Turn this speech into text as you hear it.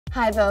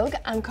Hi Vogue,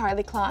 I'm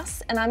Karlie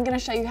Kloss, and I'm going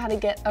to show you how to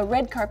get a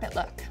red carpet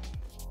look.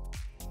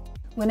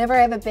 Whenever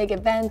I have a big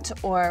event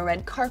or a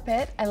red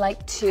carpet, I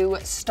like to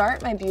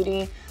start my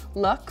beauty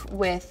look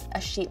with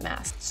a sheet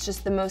mask. It's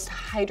just the most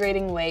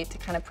hydrating way to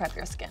kind of prep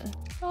your skin.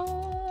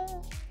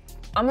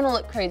 I'm going to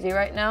look crazy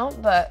right now,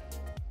 but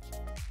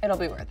it'll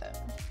be worth it.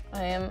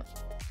 I am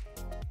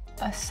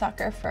a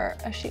sucker for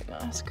a sheet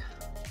mask.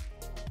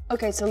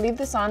 Okay, so leave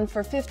this on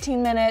for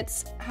 15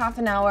 minutes, half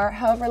an hour,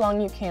 however long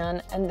you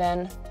can, and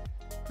then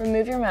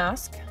remove your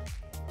mask.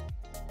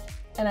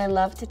 And I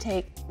love to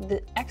take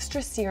the extra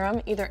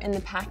serum either in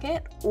the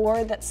packet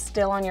or that's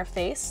still on your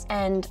face.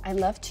 And I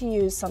love to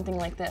use something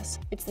like this.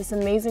 It's this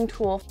amazing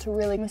tool to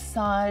really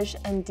massage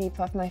and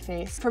depuff my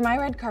face. For my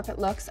red carpet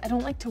looks, I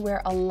don't like to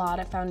wear a lot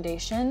of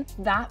foundation.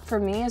 That for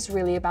me is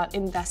really about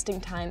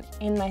investing time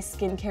in my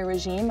skincare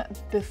regime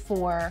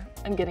before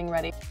I'm getting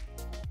ready.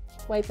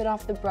 Wipe it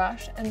off the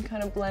brush and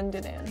kind of blend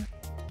it in.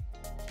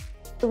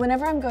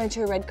 Whenever I'm going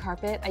to a red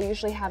carpet, I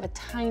usually have a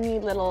tiny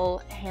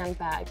little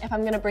handbag. If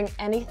I'm gonna bring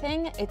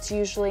anything, it's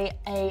usually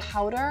a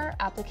powder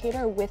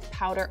applicator with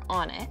powder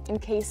on it, in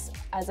case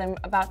as I'm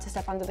about to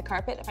step onto the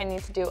carpet, if I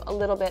need to do a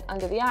little bit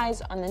under the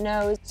eyes, on the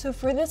nose. So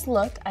for this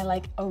look, I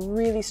like a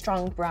really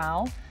strong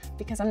brow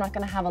because I'm not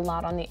gonna have a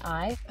lot on the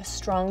eye. A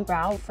strong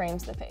brow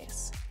frames the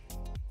face.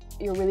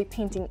 You're really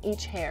painting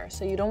each hair,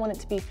 so you don't want it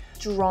to be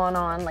drawn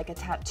on like a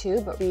tattoo,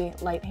 but be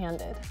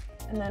light-handed.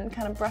 And then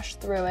kind of brush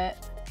through it.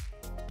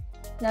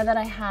 Now that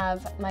I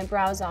have my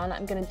brows on,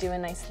 I'm gonna do a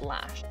nice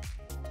lash.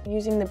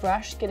 Using the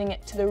brush, getting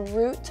it to the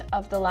root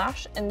of the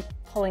lash and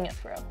pulling it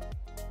through.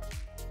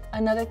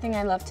 Another thing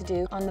I love to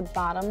do on the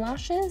bottom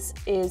lashes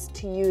is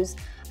to use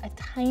a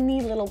tiny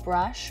little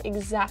brush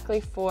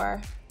exactly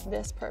for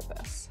this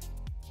purpose.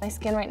 My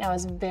skin right now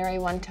is very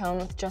one tone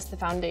with just the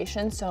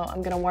foundation, so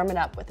I'm gonna warm it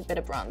up with a bit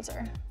of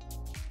bronzer.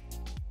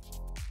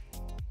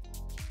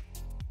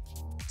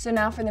 So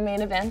now for the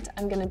main event,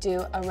 I'm gonna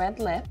do a red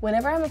lip.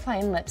 Whenever I'm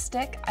applying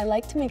lipstick, I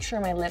like to make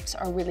sure my lips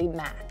are really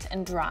matte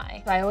and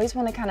dry. So I always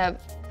wanna kind of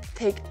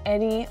take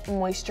any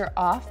moisture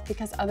off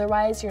because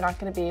otherwise you're not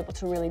gonna be able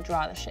to really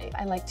draw the shape.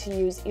 I like to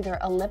use either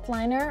a lip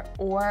liner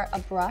or a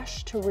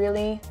brush to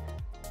really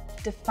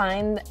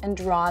define and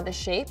draw the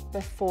shape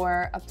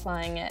before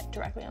applying it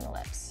directly on the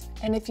lips.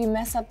 And if you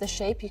mess up the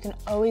shape, you can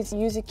always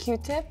use a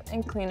Q-tip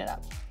and clean it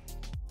up.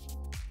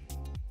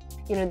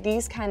 You know,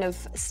 these kind of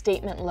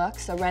statement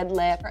looks, a red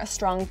lip, a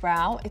strong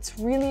brow, it's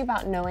really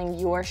about knowing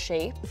your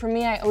shape. For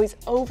me, I always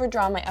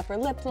overdraw my upper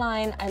lip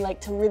line. I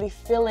like to really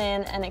fill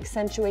in and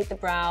accentuate the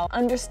brow,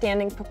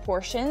 understanding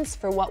proportions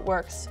for what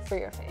works for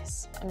your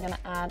face. I'm gonna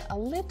add a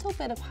little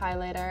bit of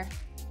highlighter,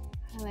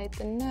 highlight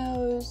the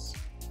nose,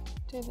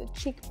 do the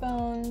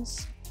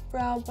cheekbones,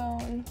 brow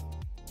bone,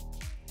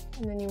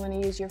 and then you want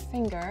to use your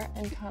finger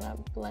and kind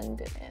of blend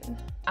it in.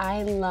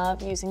 I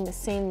love using the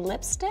same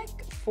lipstick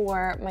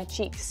for my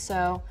cheeks,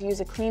 so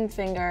use a clean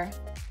finger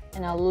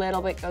and a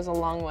little bit goes a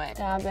long way.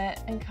 Dab it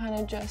and kind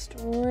of just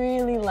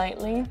really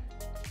lightly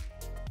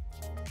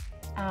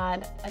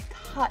add a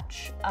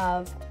touch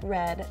of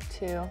red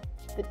to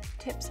the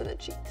tips of the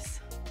cheeks.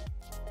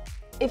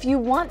 If you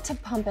want to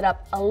pump it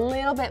up a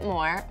little bit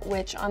more,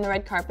 which on the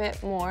red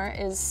carpet more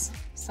is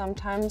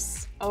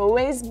sometimes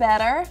always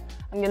better,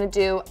 I'm gonna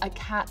do a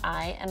cat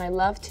eye, and I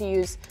love to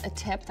use a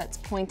tip that's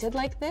pointed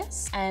like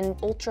this and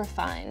ultra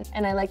fine.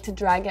 And I like to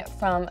drag it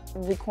from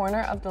the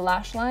corner of the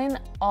lash line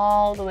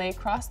all the way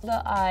across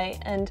the eye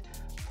and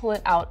pull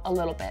it out a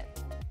little bit.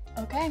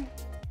 Okay,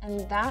 and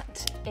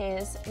that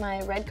is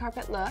my red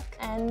carpet look,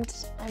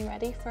 and I'm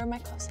ready for my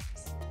close-ups.